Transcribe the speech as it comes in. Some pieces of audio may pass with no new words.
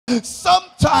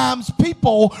Sometimes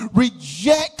people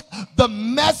reject the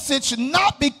message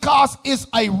not because it's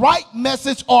a right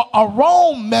message or a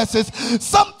wrong message.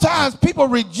 Sometimes people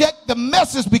reject the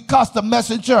message because the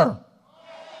messenger.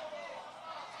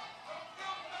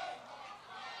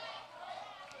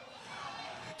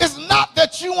 It's not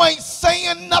that you ain't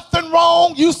saying nothing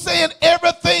wrong. You saying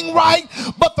everything right.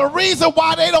 But the reason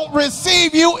why they don't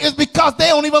receive you is because they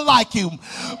don't even like you.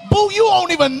 Boo, you don't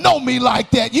even know me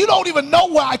like that. You don't even know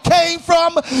where I came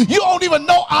from. You don't even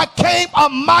know I came a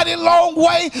mighty long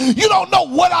way. You don't know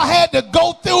what I had to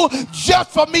go through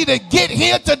just for me to get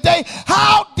here today.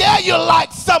 How dare you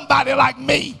like somebody like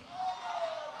me?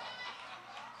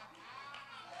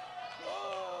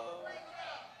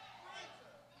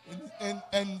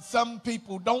 And some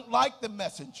people don't like the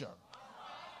messenger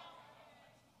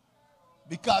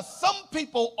because some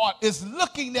people is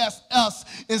looking at us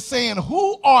and saying,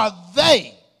 who are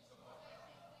they?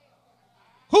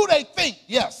 Who they think,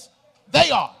 yes,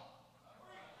 they are,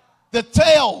 to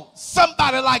tell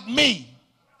somebody like me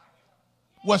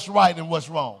what's right and what's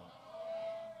wrong.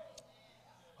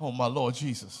 Oh, my Lord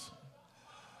Jesus.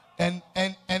 And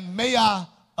may I,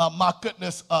 my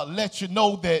goodness, let you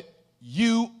know that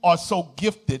you are so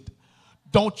gifted.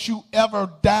 Don't you ever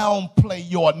downplay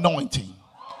your anointing.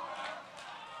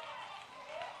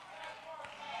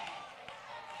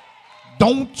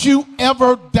 Don't you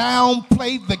ever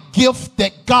downplay the gift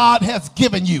that God has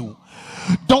given you.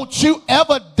 Don't you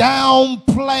ever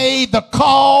downplay the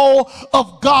call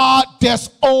of God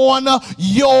that's on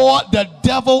the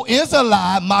devil is a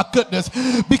lie, my goodness,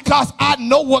 because I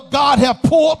know what God has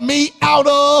pulled me out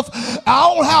of.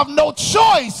 I don't have no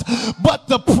choice but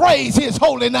to praise his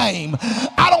holy name.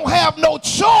 I don't have no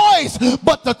choice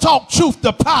but to talk truth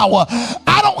to power.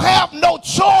 I don't have no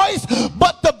choice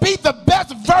but to be the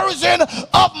best version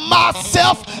of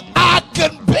myself I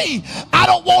can be. I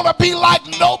don't want to be like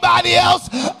nobody else.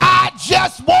 I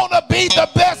just want to be the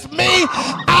best me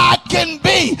I can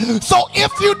be. So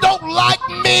if you don't like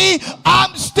me,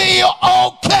 I'm still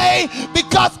okay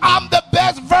because I'm the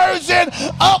best version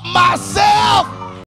of myself.